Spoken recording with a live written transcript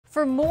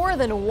For more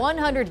than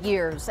 100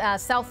 years,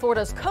 as South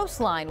Florida's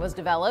coastline was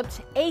developed,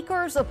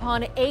 acres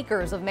upon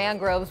acres of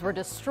mangroves were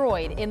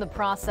destroyed in the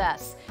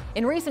process.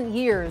 In recent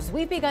years,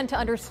 we've begun to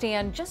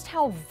understand just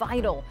how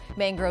vital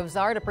mangroves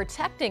are to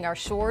protecting our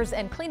shores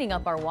and cleaning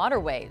up our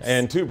waterways.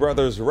 And two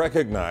brothers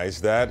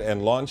recognized that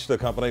and launched a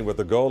company with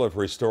the goal of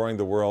restoring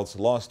the world's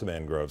lost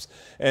mangroves.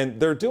 And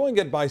they're doing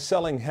it by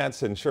selling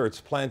hats and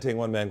shirts, planting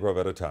one mangrove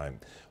at a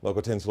time.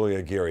 Local 10's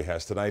Leah Geary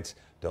has tonight's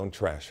Don't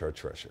Trash Our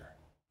Treasure.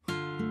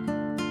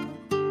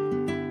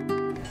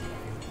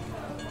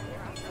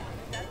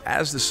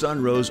 As the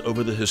sun rose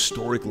over the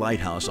historic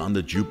lighthouse on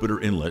the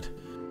Jupiter Inlet,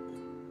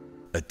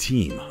 a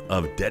team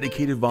of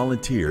dedicated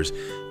volunteers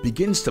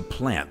begins to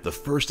plant the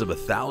first of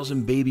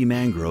 1,000 baby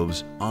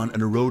mangroves on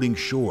an eroding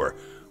shore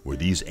where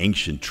these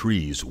ancient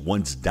trees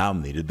once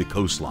dominated the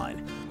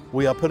coastline.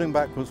 We are putting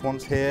back what's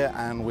once here,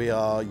 and we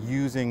are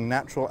using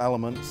natural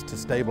elements to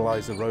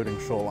stabilize eroding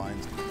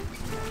shorelines.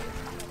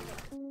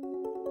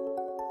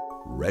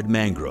 Red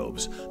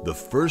mangroves, the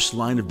first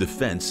line of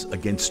defense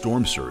against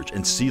storm surge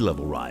and sea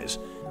level rise.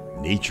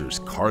 Nature's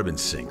carbon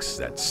sinks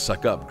that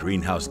suck up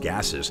greenhouse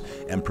gases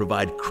and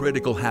provide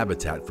critical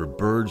habitat for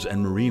birds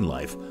and marine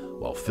life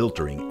while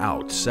filtering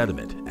out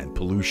sediment and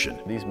pollution.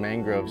 These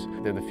mangroves,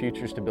 they're the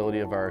future stability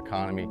of our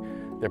economy.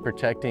 They're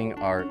protecting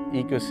our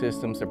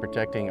ecosystems, they're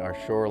protecting our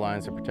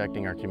shorelines, they're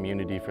protecting our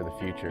community for the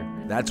future.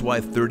 That's why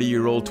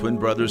 30-year-old twin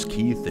brothers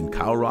Keith and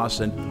Kyle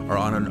Rawson are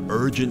on an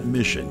urgent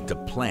mission to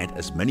plant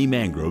as many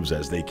mangroves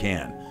as they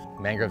can.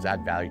 Mangroves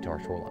add value to our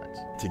shorelines.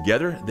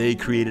 Together, they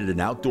created an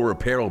outdoor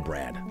apparel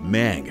brand,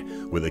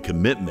 Mang, with a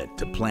commitment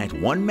to plant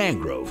one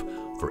mangrove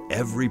for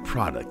every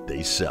product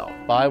they sell.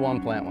 Buy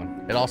one, plant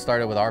one. It all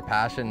started with our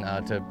passion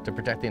to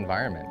protect the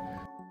environment.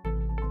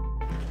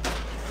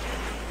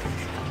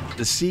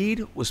 The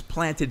seed was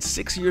planted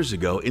 6 years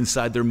ago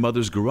inside their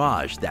mother's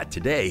garage that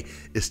today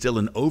is still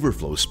an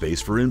overflow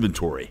space for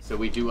inventory. So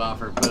we do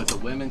offer both a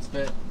women's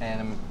fit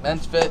and a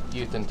men's fit,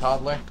 youth and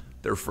toddler.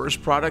 Their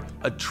first product,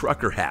 a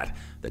trucker hat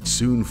that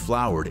soon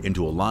flowered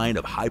into a line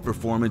of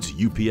high-performance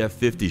UPF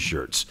 50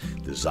 shirts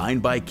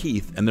designed by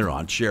Keith and their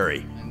Aunt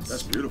Sherry.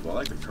 That's beautiful. I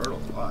like the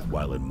turtles a lot.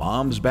 While in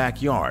Mom's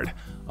backyard,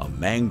 a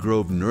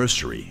mangrove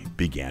nursery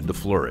began to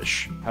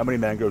flourish. How many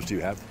mangroves do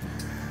you have?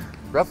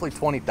 Roughly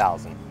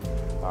 20,000.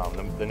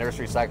 The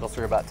nursery cycles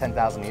through about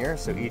 10,000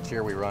 years, so each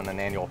year we run an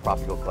annual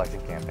profitable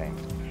collection campaign.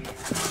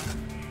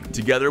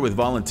 Together with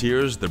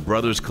volunteers, the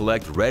brothers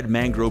collect red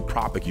mangrove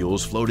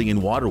propagules floating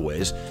in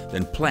waterways,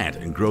 then plant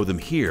and grow them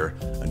here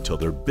until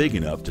they're big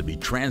enough to be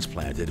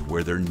transplanted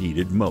where they're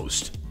needed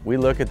most. We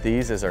look at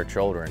these as our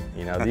children.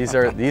 You know, these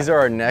are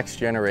our next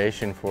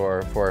generation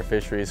for our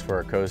fisheries, for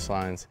our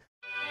coastlines.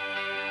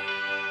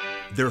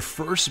 Their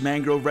first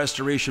mangrove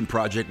restoration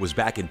project was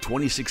back in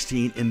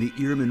 2016 in the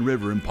Earman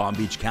River in Palm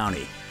Beach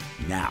County.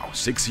 Now,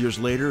 6 years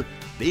later,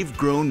 they've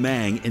grown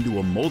Mang into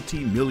a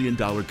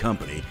multi-million-dollar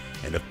company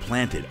and have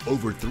planted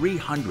over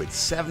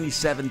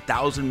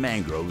 377,000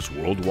 mangroves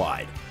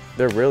worldwide.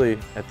 They're really,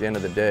 at the end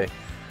of the day,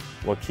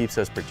 what keeps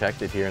us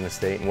protected here in the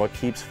state and what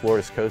keeps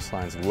Florida's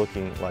coastlines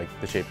looking like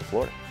the shape of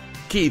Florida.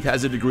 Keith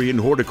has a degree in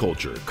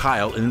horticulture,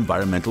 Kyle in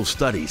environmental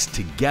studies.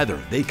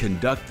 Together, they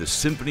conduct the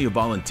symphony of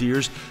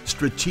volunteers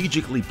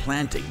strategically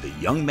planting the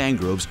young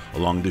mangroves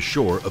along the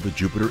shore of the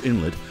Jupiter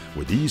Inlet,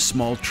 where these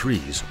small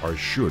trees are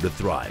sure to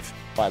thrive.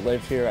 I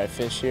live here, I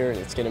fish here, and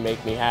it's going to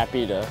make me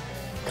happy to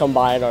come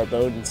by in our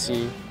boat and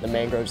see the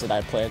mangroves that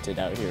I planted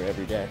out here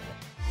every day.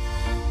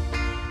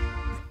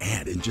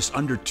 And in just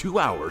under 2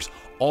 hours,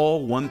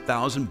 all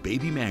 1,000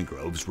 baby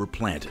mangroves were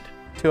planted.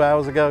 2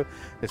 hours ago,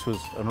 this was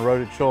an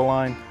eroded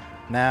shoreline.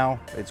 Now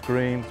it's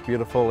green, it's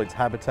beautiful, it's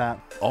habitat.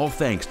 All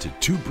thanks to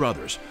two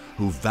brothers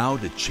who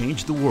vowed to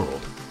change the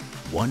world,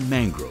 one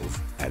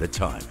mangrove at a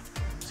time.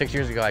 6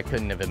 years ago, I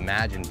couldn't have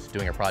imagined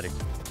doing a project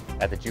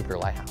at the Jupiter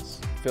Lighthouse.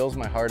 It fills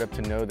my heart up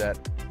to know that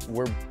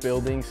we're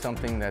building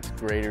something that's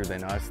greater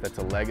than us, that's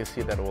a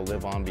legacy that will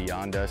live on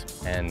beyond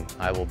us, and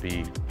I will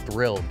be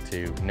thrilled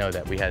to know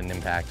that we had an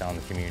impact on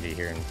the community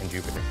here in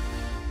Jupiter.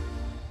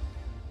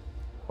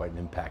 Quite an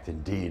impact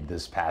indeed.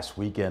 This past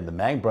weekend, the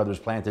Mang brothers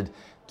planted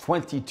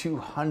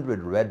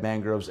 2,200 red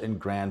mangroves in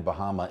Grand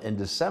Bahama. In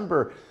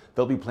December,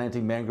 they'll be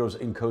planting mangroves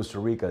in Costa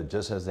Rica,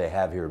 just as they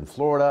have here in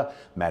Florida,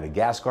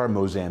 Madagascar,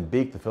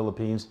 Mozambique, the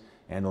Philippines,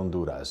 and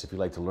Honduras. If you'd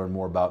like to learn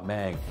more about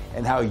Mang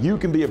and how you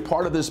can be a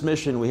part of this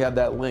mission, we have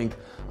that link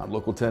on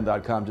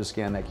local10.com. Just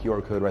scan that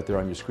QR code right there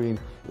on your screen.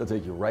 It'll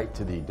take you right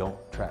to the Don't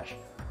Trash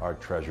Our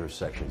Treasure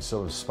section.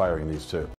 So inspiring, these two.